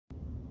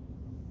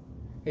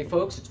Hey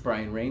folks, it's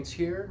Brian Rains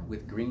here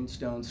with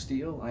Greenstone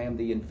Steel. I am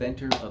the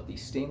inventor of the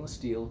stainless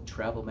steel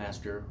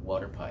TravelMaster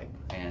water pipe,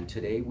 and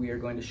today we are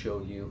going to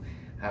show you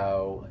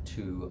how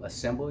to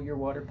assemble your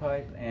water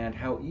pipe and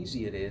how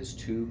easy it is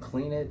to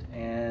clean it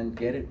and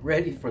get it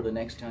ready for the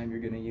next time you're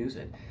going to use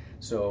it.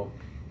 So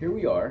here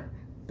we are.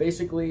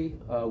 Basically,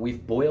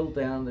 we've boiled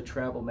down the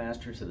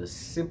TravelMaster to the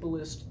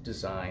simplest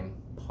design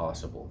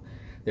possible.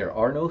 There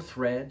are no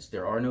threads,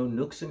 there are no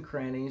nooks and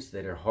crannies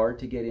that are hard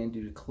to get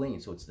into to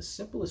clean. So it's the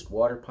simplest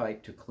water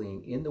pipe to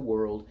clean in the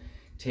world.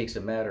 It takes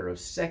a matter of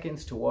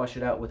seconds to wash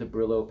it out with a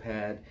Brillo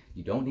pad.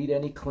 You don't need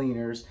any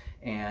cleaners.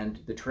 And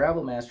the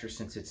TravelMaster,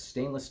 since it's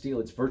stainless steel,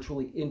 it's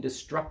virtually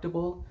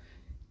indestructible.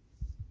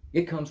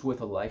 It comes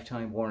with a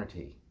lifetime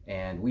warranty.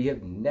 And we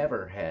have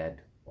never had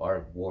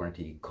our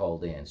warranty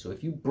called in. So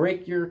if you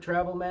break your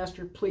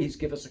TravelMaster, please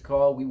give us a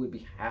call. We would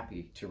be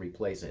happy to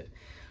replace it.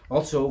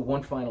 Also,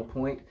 one final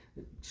point,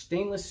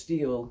 stainless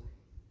steel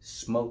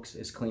smokes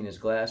as clean as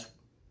glass.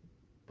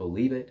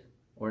 Believe it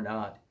or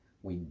not,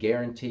 we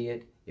guarantee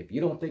it. If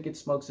you don't think it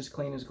smokes as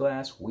clean as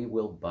glass, we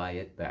will buy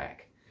it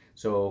back.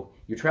 So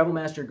your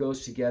TravelMaster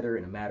goes together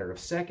in a matter of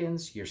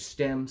seconds. Your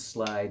stem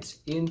slides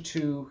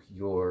into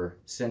your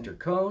center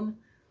cone.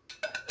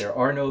 There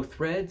are no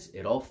threads.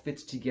 It all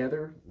fits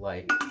together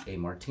like a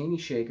martini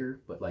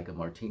shaker, but like a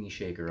martini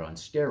shaker on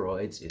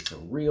steroids. It's a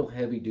real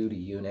heavy-duty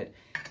unit,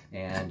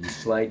 and you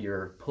slide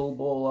your pull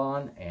bowl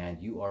on,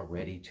 and you are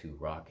ready to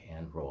rock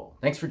and roll.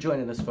 Thanks for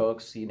joining us,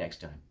 folks. See you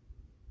next time.